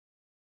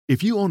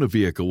If you own a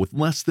vehicle with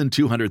less than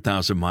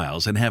 200,000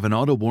 miles and have an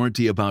auto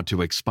warranty about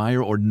to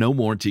expire or no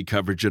warranty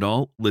coverage at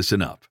all,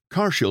 listen up.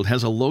 CarShield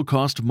has a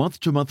low-cost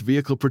month-to-month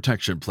vehicle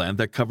protection plan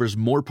that covers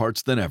more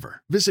parts than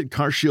ever. Visit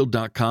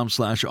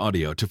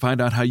carshield.com/audio to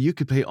find out how you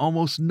could pay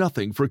almost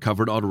nothing for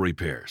covered auto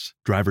repairs.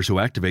 Drivers who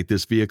activate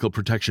this vehicle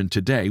protection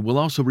today will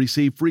also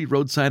receive free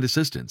roadside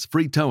assistance,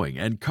 free towing,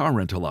 and car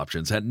rental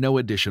options at no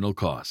additional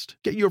cost.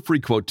 Get your free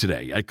quote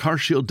today at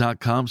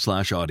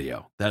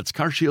carshield.com/audio. That's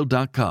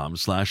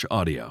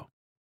carshield.com/audio.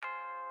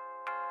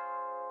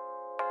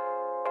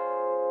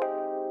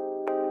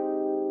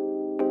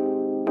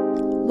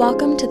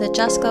 Welcome to the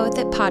Just Glow With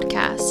It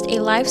podcast, a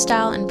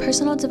lifestyle and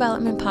personal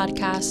development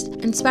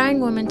podcast inspiring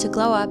women to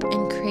glow up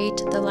and create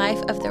the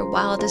life of their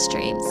wildest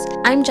dreams.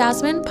 I'm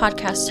Jasmine,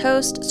 podcast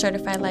host,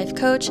 certified life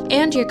coach,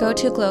 and your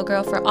go-to glow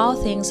girl for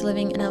all things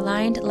living an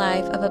aligned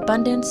life of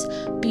abundance,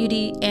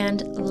 beauty,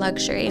 and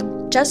luxury.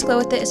 Just Glow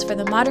With It is for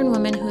the modern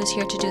woman who is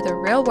here to do the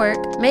real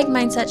work, make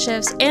mindset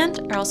shifts, and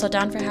are also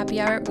down for happy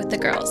hour with the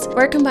girls.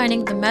 We're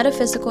combining the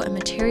metaphysical and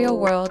material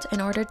world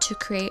in order to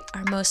create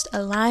our most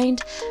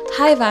aligned,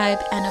 high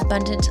vibe, and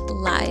abundant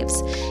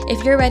lives.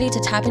 If you're ready to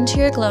tap into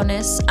your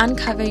glowness,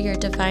 uncover your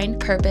divine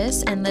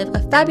purpose, and live a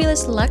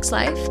fabulous luxe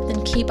life,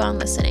 then keep on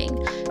listening.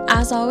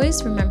 As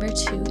always, remember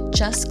to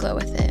just glow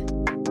with it.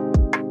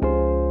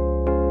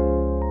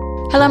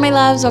 Hello, my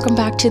loves. Welcome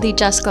back to the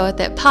Just Glow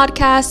With It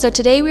podcast. So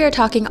today we are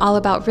talking all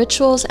about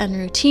rituals and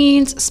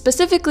routines,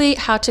 specifically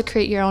how to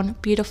create your own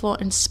beautiful,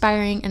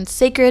 inspiring, and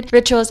sacred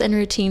rituals and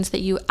routines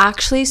that you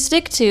actually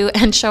stick to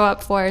and show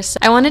up for. So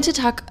I wanted to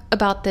talk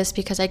about this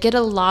because I get a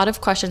lot of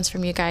questions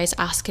from you guys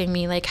asking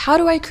me, like, how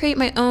do I create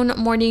my own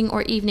morning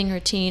or evening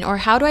routine? Or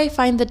how do I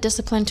find the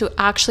discipline to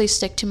actually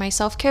stick to my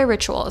self-care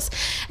rituals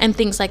and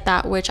things like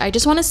that, which I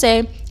just want to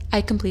say, I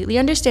completely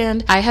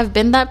understand. I have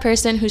been that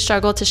person who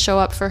struggled to show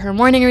up for her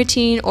morning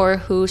routine or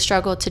who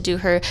struggled to do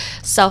her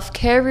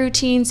self-care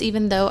routines,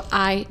 even though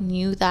I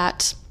knew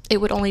that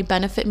it would only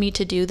benefit me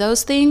to do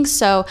those things.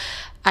 So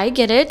I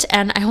get it,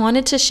 and I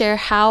wanted to share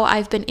how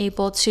I've been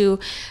able to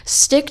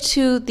stick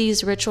to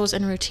these rituals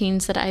and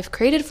routines that I've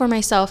created for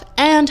myself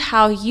and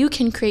how you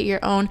can create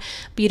your own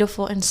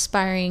beautiful,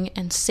 inspiring,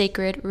 and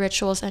sacred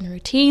rituals and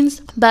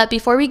routines. But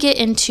before we get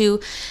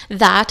into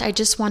that, I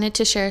just wanted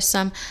to share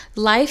some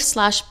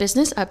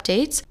life/business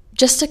updates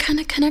just to kind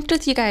of connect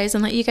with you guys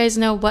and let you guys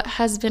know what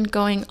has been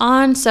going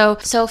on. So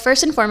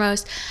first and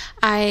foremost,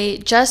 I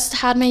just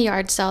had my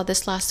yard sale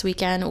this last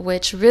weekend,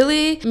 which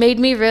really made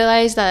me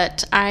realize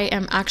that I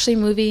am actually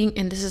moving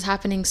and this is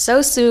happening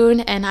so soon.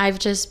 And I've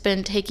just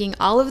been taking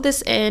all of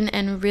this in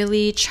and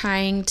really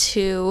trying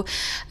to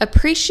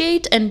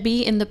appreciate and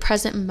be in the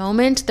present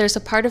moment. There's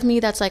a part of me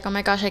that's like, oh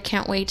my gosh, I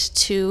can't wait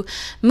to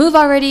move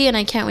already. And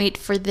I can't wait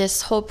for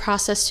this whole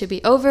process to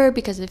be over,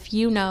 because if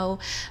you know,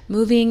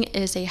 moving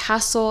is a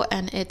hassle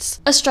and it's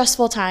a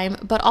stressful time.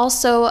 But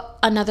also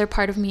another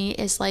part of me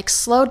is like,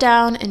 slow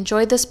down,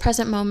 enjoy this present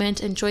moment,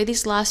 enjoy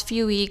these last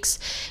few weeks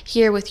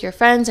here with your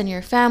friends and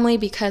your family,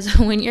 because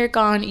when you're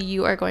gone,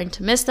 you are going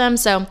to miss them.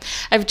 So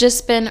I've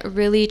just been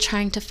really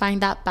trying to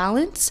find that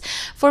balance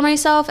for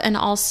myself and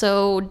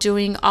also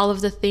doing all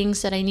of the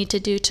things that I need to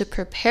do to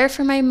prepare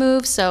for my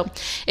move. So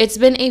it's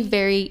been a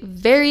very,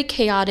 very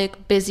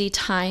chaotic, busy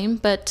time,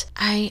 but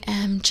I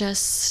am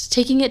just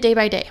taking it day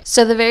by day.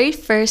 So the very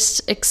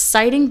first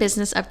exciting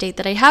business update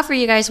that I have for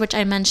you guys, which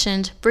I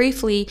mentioned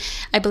briefly,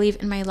 I believe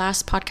in my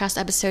last podcast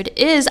episode,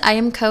 is I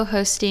am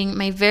co-hosting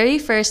my very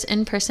first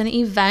in-person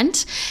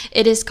event.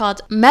 It is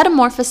called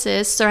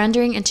Metamorphosis: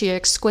 Surrendering into Your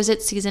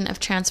Exquisite Season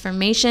of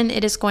Transformation.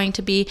 It is going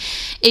to be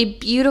a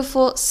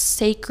beautiful,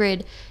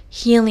 sacred,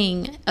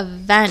 healing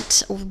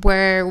event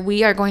where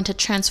we are going to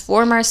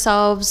transform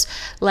ourselves,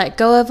 let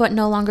go of what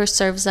no longer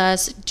serves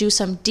us, do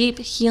some deep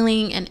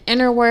healing and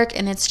inner work,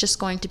 and it's just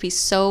going to be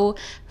so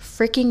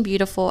freaking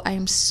beautiful. I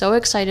am so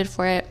excited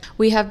for it.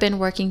 We have been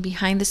working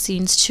behind the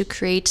scenes to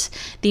create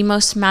the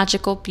most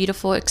magical,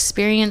 beautiful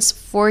experience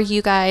for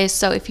you guys.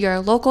 So if you're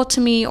local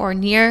to me or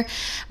near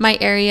my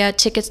area,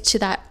 tickets to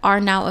that are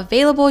now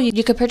available.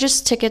 You could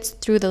purchase tickets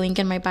through the link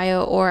in my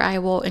bio, or I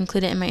will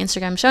include it in my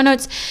Instagram show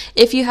notes.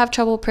 If you have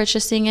trouble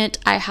purchasing it,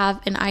 I have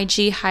an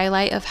IG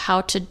highlight of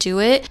how to do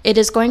it. It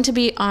is going to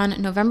be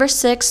on November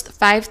 6th,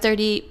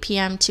 5:30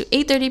 p.m. to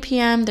 8:30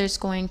 p.m. There's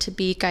going to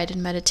be guided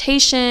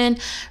meditation,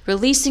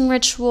 releasing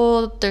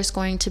ritual. There's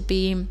going to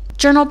be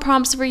journal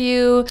prompts for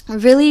you,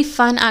 really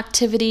fun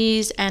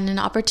activities, and an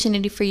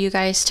opportunity for you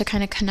guys to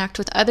kind of connect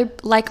with other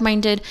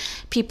like-minded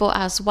people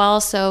as well.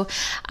 So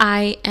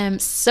I am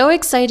so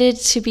excited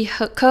to be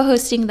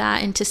co-hosting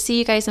that and to see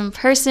you guys in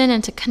person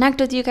and to connect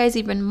with you guys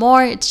even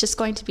more. It's just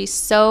going to be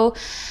so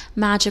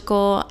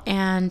magical,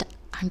 and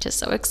I'm just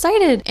so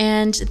excited.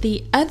 And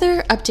the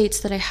other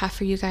updates that I have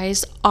for you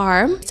guys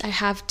are, I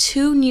have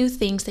 2 new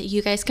things that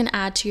you guys can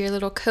add to your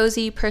little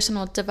cozy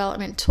personal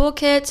development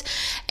toolkit.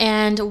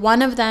 And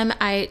one of them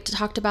I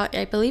talked about,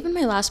 I believe, in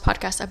my last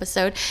podcast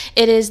episode.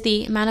 It is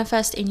the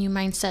Manifest a New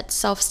Mindset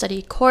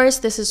self-study course.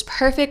 This is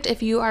perfect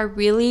if you are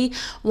really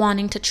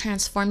wanting to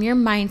transform your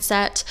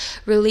mindset,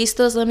 release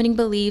those limiting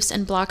beliefs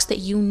and blocks that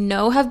you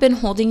know have been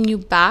holding you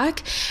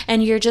back,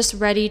 and you're just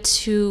ready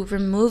to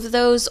remove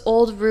those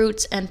old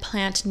roots and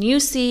plant new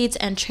seeds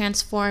and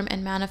transform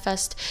and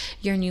manifest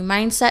your new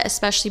mindset,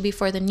 especially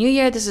before the new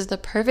year. This is the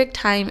perfect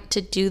time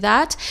to do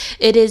that.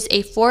 It is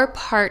a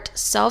 4-part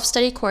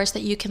self-study course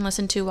that you can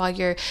listen to while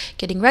you're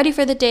getting ready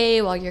for the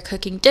day, while you're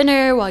cooking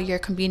dinner, while you're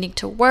commuting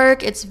to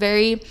work. It's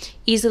very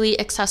easily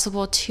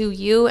accessible to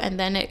you, and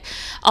then it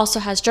also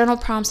has journal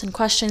prompts and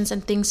questions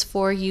and things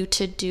for you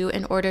to do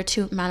in order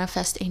to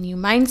manifest a new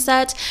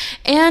mindset.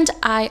 And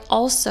I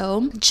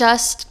also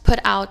just put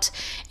out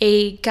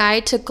a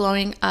Guide to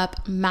Glowing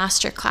Up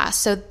masterclass.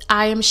 So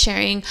I am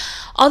sharing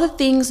all the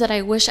things that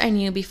I wish I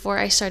knew before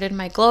I started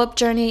my glow up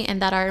journey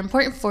and that are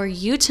important for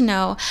you to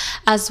know,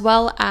 as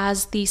well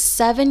as the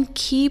 7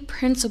 key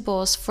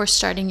principles for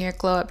starting your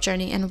glow up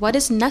journey and what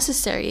is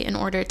necessary in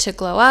order to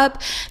glow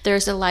up.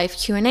 There's a live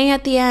Q&A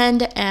at the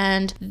end,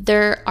 and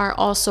there are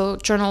also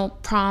journal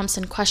prompts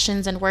and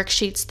questions and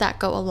worksheets that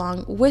go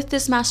along with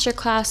this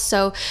masterclass.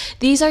 So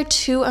these are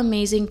 2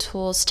 amazing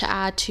tools to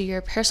add to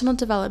your personal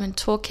development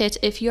toolkit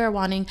if you are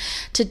wanting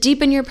to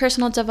deepen your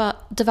personal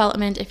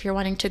development, if you're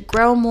wanting to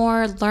grow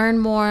more, learn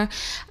more.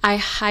 I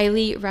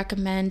highly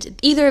recommend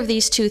either of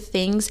these 2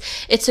 things.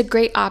 It's a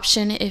great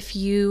option if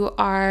you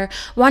are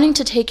wanting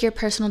to take your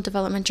personal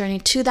development journey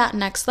to that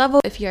next level.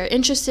 If you're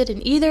interested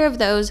in either of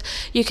those,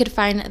 you could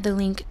find the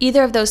link,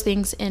 either of those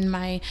things, in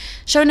my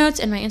show notes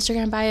in my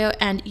Instagram bio,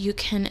 and you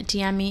can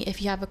DM me if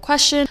you have a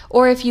question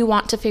or if you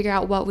want to figure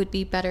out what would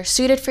be better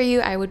suited for you.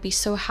 I would be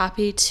so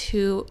happy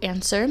to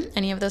answer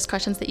any of those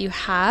questions that you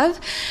have.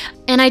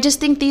 And I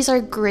just think these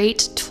are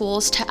great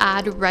tools to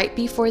add right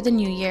before the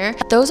new year.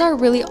 Those are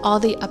really all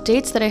the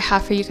updates that I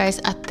have for you guys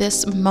at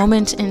this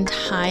moment in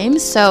time.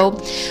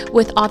 So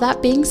with all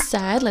that being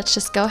said, let's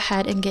just go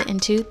ahead and get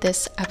into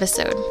this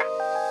episode.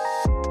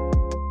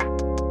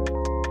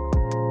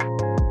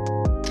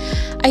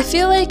 I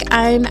feel like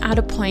I'm at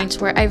a point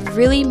where I've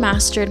really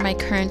mastered my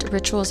current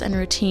rituals and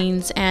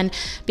routines, and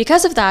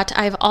because of that,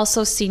 I've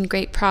also seen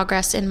great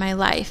progress in my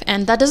life.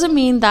 And that doesn't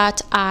mean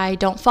that I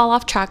don't fall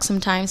off track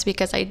sometimes,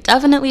 because I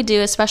definitely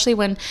do, especially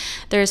when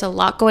there's a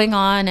lot going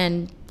on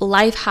and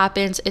life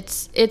happens.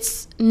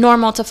 It's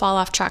normal to fall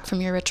off track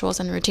from your rituals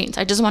and routines.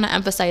 I just want to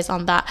emphasize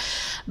on that.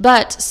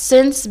 But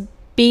since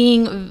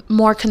being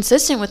more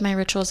consistent with my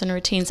rituals and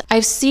routines,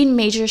 I've seen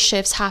major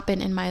shifts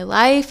happen in my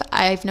life.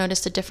 I've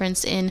noticed a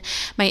difference in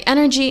my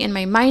energy, in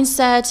my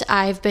mindset.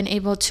 I've been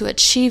able to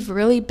achieve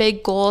really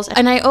big goals,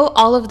 and I owe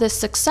all of this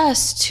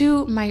success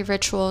to my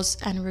rituals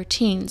and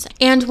routines.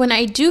 And when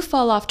I do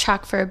fall off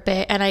track for a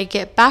bit and I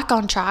get back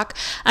on track,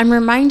 I'm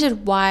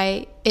reminded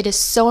why it is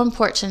so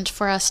important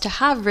for us to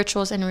have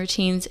rituals and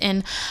routines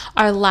in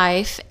our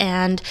life.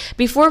 And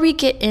before we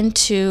get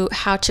into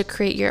how to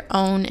create your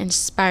own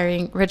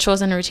inspiring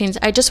rituals and routines,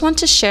 I just want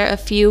to share a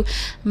few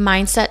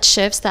mindset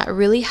shifts that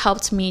really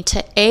helped me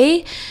to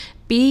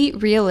be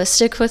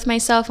realistic with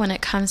myself when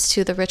it comes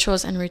to the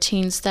rituals and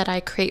routines that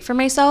I create for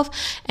myself,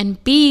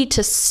 and B,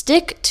 to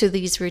stick to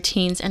these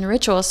routines and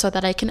rituals so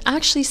that I can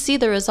actually see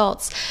the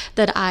results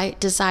that I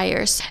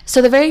desire.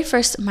 So the very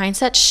first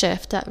mindset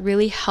shift that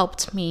really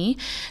helped me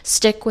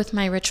stick with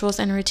my rituals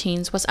and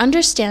routines was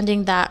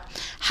understanding that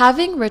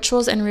having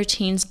rituals and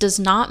routines does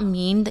not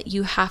mean that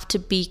you have to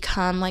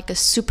become like a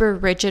super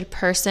rigid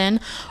person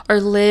or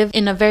live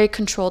in a very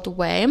controlled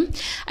way.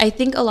 I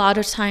think a lot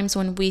of times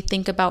when we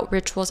think about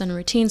rituals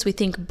and routines, we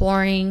think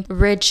boring,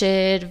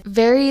 rigid,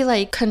 very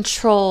like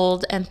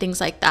controlled and things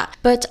like that.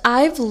 But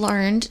I've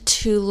learned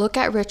to look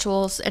at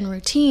rituals and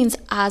routines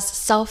as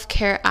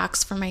self-care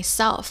acts for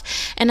myself.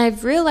 And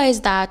I've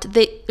realized that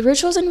the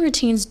rituals and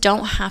routines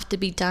don't have to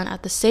be done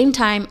at the same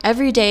time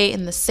every day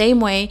in the same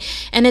way.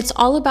 And it's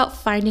all about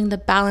finding the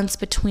balance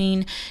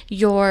between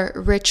your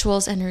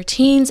rituals and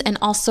routines and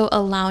also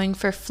allowing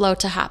for flow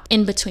to happen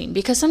in between.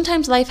 Because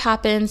sometimes life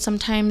happens,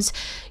 sometimes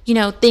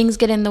things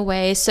get in the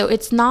way. So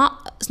it's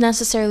not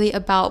necessarily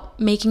about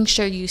making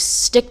sure you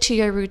stick to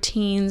your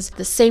routines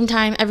the same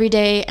time every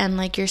day and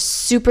like you're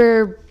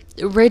super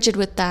rigid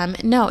with them.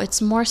 No,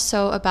 it's more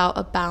so about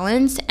a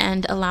balance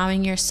and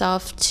allowing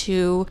yourself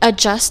to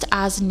adjust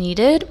as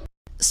needed.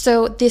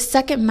 So the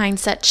second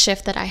mindset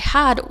shift that I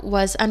had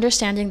was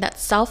understanding that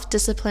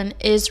self-discipline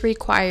is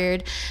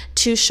required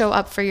to show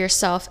up for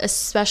yourself,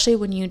 especially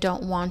when you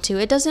don't want to.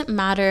 It doesn't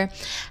matter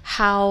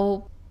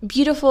how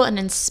beautiful and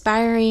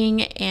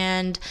inspiring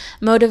and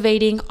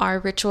motivating our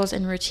rituals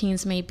and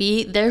routines may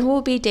be. There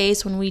will be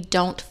days when we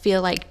don't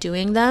feel like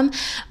doing them,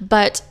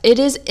 but it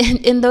is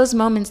in those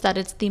moments that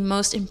it's the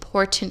most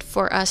important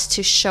for us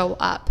to show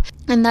up.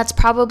 And that's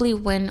probably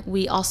when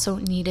we also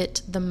need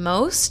it the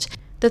most.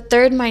 The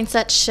third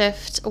mindset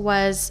shift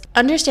was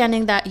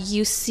understanding that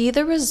you see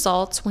the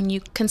results when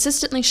you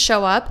consistently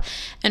show up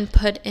and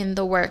put in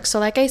the work. So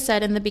like I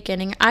said in the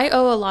beginning, I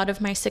owe a lot of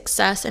my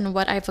success and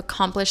what I've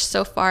accomplished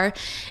so far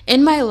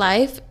in my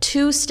life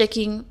to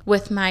sticking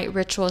with my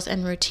rituals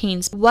and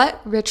routines.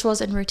 What rituals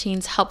and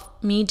routines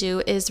help me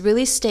do is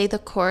really stay the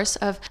course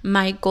of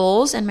my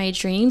goals and my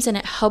dreams, and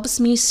it helps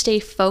me stay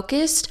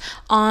focused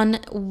on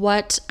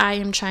what I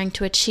am trying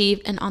to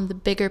achieve and on the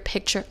bigger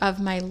picture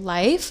of my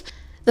life.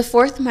 The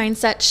fourth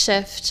mindset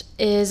shift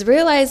is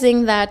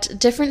realizing that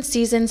different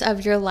seasons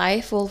of your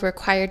life will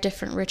require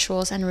different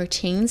rituals and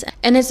routines.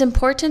 And it's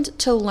important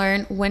to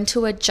learn when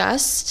to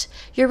adjust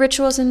your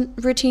rituals and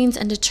routines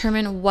and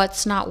determine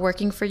what's not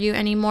working for you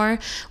anymore,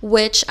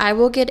 which I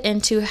will get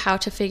into how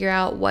to figure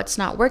out what's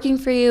not working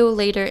for you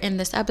later in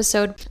this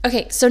episode.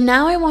 Okay, so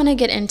now I want to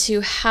get into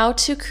how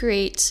to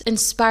create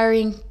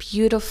inspiring,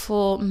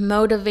 beautiful,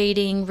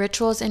 motivating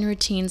rituals and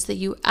routines that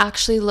you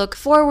actually look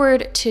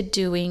forward to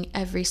doing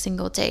every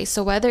single day.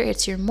 So whether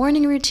it's your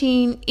morning routine,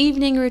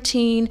 evening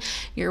routine,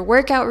 your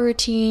workout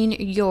routine,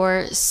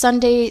 your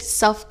Sunday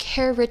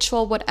self-care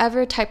ritual,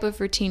 whatever type of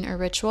routine or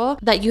ritual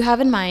that you have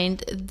in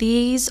mind,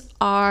 these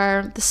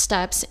are the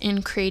steps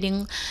in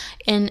creating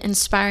an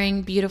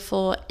inspiring,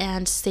 beautiful,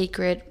 and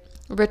sacred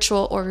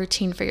ritual or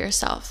routine for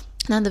yourself.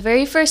 Now, the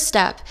very first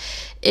step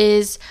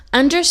is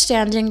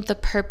understanding the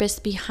purpose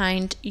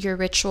behind your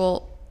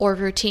ritual or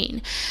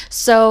routine.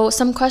 So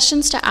some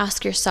questions to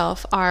ask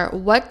yourself are,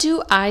 what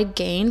do I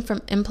gain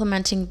from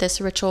implementing this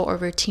ritual or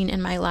routine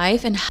in my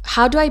life? And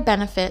how do I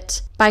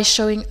benefit by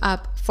showing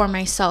up for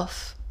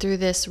myself through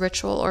this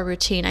ritual or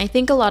routine? I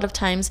think a lot of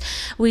times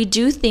we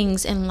do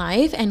things in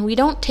life and we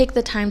don't take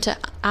the time to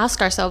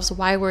ask ourselves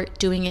why we're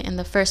doing it in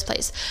the first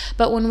place.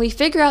 But when we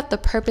figure out the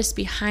purpose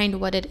behind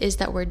what it is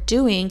that we're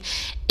doing,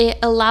 it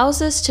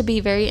allows us to be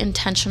very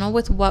intentional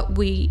with what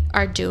we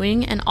are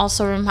doing and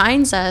also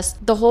reminds us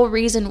the whole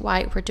reason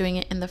why we're doing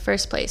it in the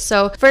first place.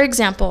 So, for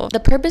example, the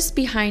purpose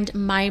behind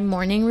my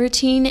morning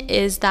routine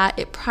is that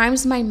it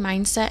primes my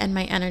mindset and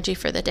my energy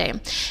for the day.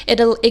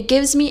 It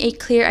gives me a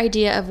clear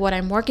idea of what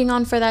I'm working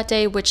on for that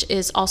day, which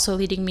is also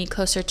leading me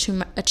closer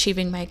to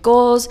achieving my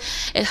goals.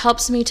 It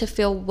helps me to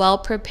feel well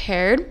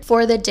prepared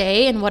for the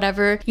day and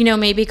whatever,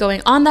 may be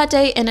going on that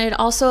day. And it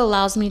also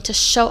allows me to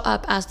show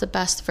up as the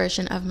best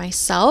version of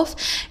myself.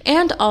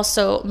 And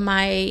also,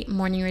 my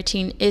morning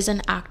routine is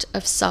an act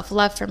of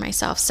self-love for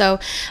myself. So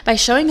by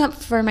showing up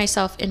for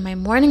myself in my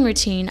morning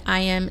routine, I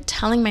am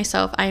telling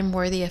myself I am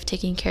worthy of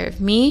taking care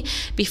of me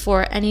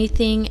before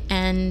anything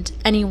and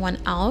anyone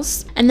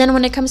else. And then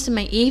when it comes to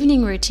my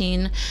evening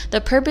routine,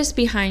 the purpose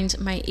behind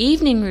my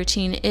evening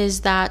routine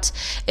is that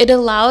it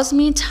allows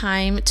me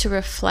time to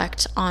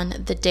reflect on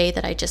the day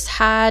that I just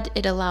had.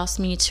 It allows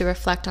me to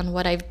reflect on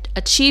what I've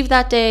achieved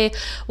that day,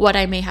 what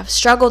I may have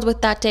struggled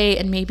with that day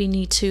and maybe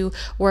need to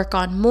work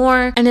on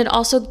more. And it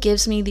also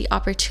gives me the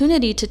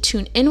opportunity to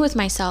tune in with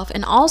myself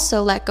and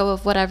also let go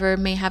of whatever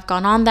may have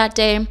gone on that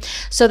day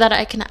so that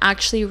I can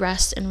actually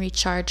rest and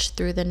recharge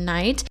through the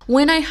night.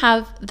 When I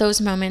have those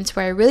moments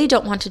where I really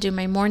don't want to do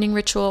my morning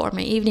ritual or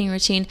my evening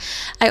routine,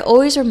 I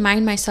always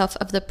remind myself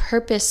of the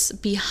purpose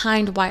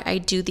behind why I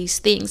do these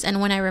things.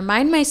 And when I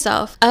remind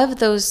myself of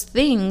those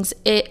things,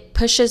 it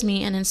pushes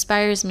me and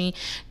inspires me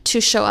to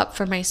show up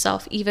for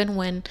myself even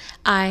when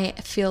I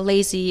feel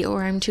lazy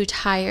or I'm too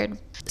tired.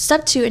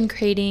 Step 2 in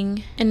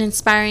creating an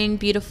inspiring,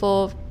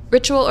 beautiful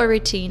ritual or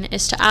routine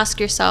is to ask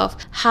yourself,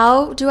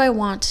 how do I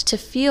want to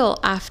feel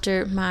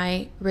after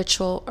my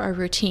ritual or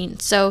routine?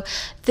 So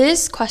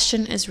this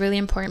question is really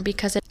important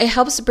because it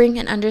helps bring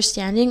an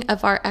understanding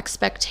of our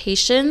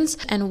expectations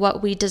and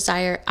what we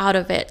desire out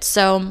of it.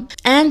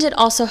 And it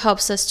also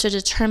helps us to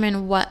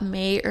determine what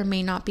may or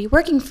may not be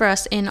working for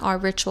us in our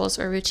rituals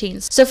or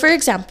routines. So for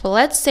example,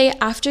 let's say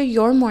after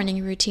your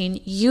morning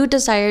routine, you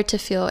desire to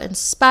feel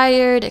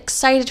inspired,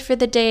 excited for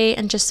the day,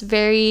 and just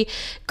very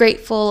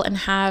grateful and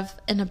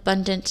have an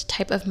abundant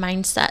type of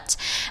mindset.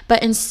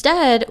 But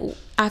instead,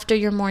 after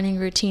your morning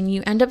routine,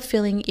 you end up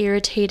feeling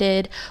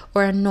irritated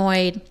or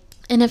annoyed.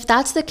 And if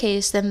that's the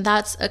case, then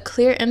that's a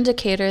clear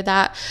indicator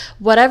that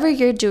whatever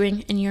you're doing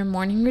in your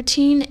morning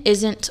routine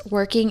isn't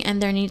working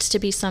and there needs to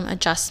be some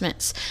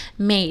adjustments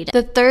made.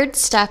 The third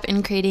step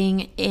in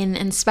creating an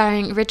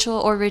inspiring ritual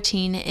or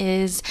routine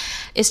is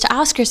to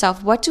ask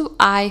yourself, what do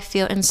I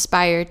feel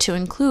inspired to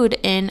include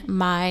in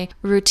my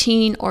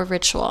routine or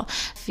ritual?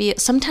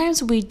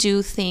 Sometimes we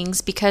do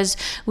things because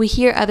we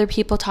hear other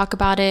people talk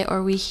about it,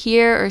 or we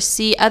hear or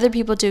see other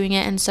people doing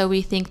it, and so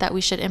we think that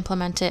we should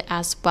implement it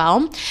as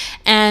well.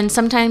 And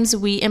sometimes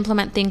we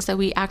implement things that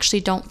we actually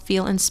don't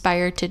feel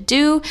inspired to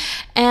do,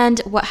 and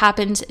what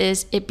happens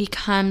is it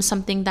becomes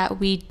something that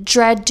we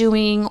dread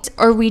doing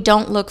or we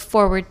don't look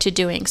forward to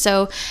doing.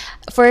 So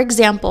for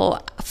example,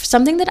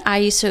 something that I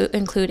used to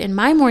include in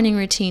my morning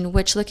routine,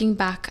 which looking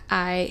back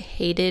I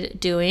hated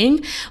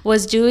doing,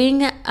 was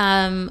doing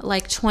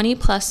like 20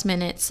 plus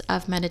minutes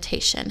of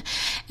meditation.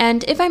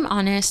 And if I'm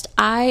honest,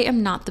 I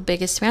am not the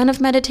biggest fan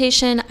of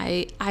meditation.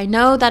 I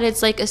know that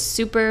it's like a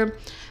super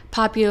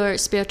popular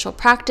spiritual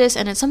practice,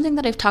 and it's something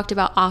that I've talked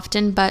about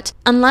often, but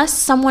unless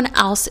someone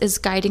else is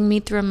guiding me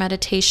through a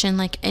meditation,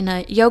 like in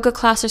a yoga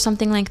class or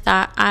something like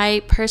that,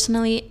 I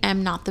personally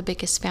am not the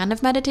biggest fan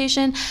of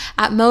meditation.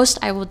 At most,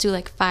 I will do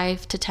like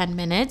 5 to 10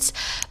 minutes,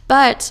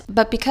 but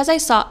because I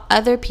saw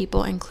other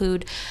people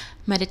include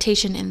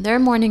meditation in their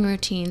morning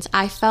routines,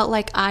 I felt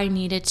like I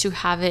needed to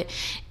have it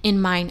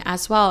in mine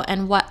as well.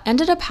 And what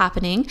ended up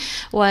happening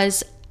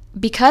was,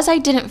 because I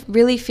didn't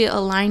really feel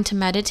aligned to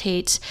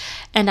meditate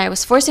and I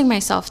was forcing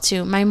myself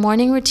to, my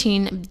morning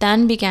routine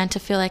then began to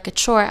feel like a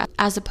chore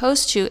as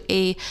opposed to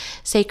a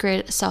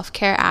sacred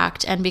self-care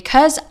act. And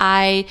because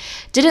I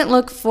didn't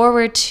look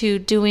forward to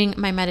doing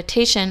my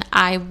meditation,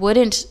 I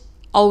wouldn't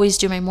always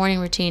do my morning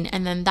routine,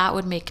 and then that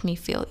would make me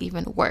feel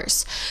even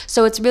worse.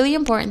 So it's really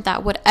important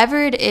that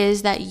whatever it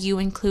is that you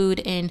include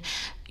in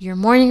your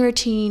morning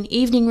routine,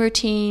 evening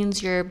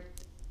routines, your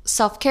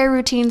self-care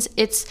routines,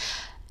 it's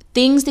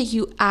things that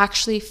you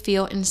actually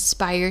feel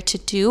inspired to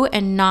do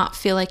and not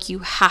feel like you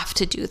have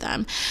to do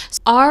them.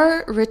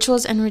 Our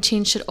rituals and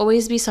routines should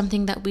always be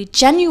something that we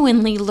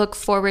genuinely look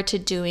forward to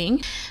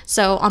doing.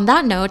 So on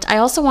that note, I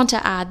also want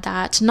to add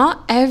that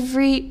not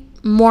every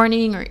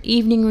morning or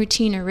evening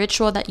routine or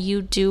ritual that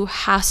you do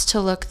has to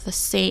look the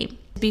same.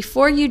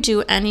 Before you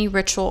do any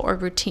ritual or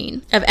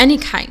routine of any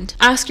kind,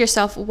 ask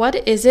yourself,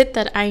 what is it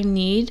that I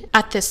need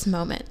at this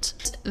moment?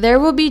 There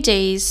will be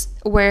days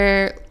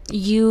where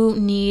you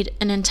need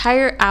an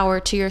entire hour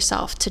to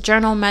yourself to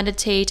journal,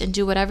 meditate, and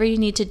do whatever you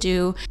need to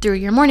do through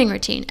your morning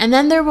routine. And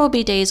then there will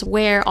be days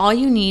where all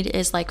you need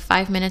is like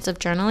 5 minutes of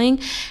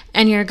journaling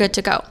and you're good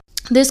to go.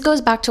 This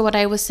goes back to what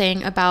I was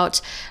saying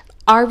about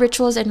our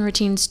rituals and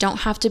routines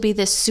don't have to be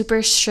this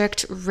super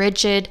strict,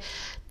 rigid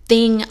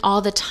thing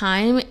all the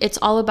time. It's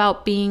all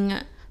about being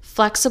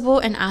flexible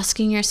and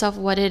asking yourself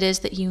what it is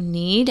that you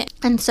need.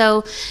 And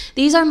so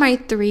these are my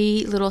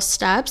 3 little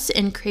steps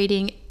in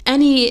creating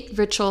any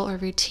ritual or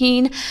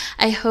routine.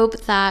 I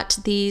hope that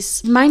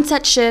these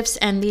mindset shifts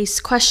and these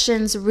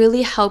questions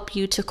really help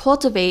you to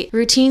cultivate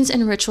routines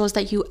and rituals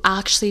that you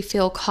actually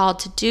feel called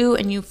to do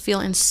and you feel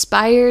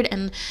inspired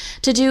and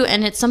to do,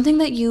 and it's something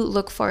that you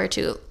look forward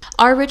to.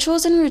 Our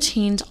rituals and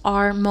routines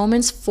are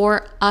moments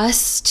for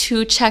us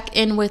to check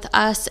in with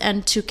us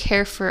and to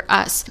care for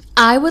us.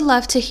 I would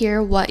love to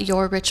hear what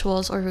your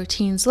rituals or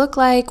routines look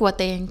like, what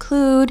they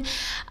include,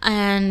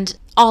 and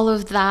all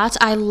of that.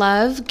 I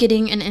love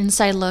getting an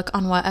inside look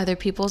on what other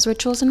people's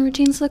rituals and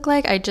routines look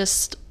like.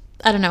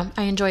 I don't know,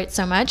 I enjoy it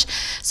so much.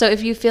 So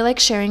if you feel like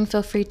sharing,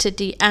 feel free to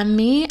DM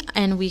me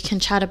and we can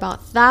chat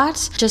about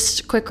that.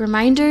 Just quick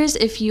reminders,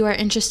 if you are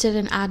interested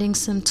in adding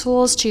some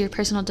tools to your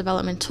personal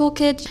development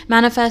toolkit,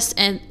 Manifest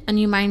and A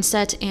New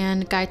Mindset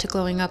and Guide to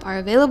Glowing Up are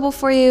available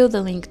for you.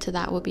 The link to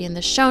that will be in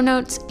the show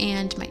notes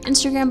and my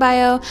Instagram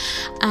bio.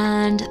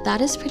 And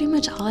that is pretty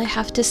much all I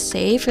have to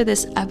say for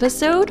this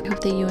episode. I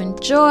hope that you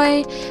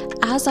enjoy.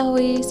 As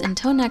always,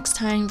 until next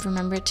time,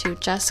 remember to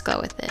just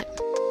go with it.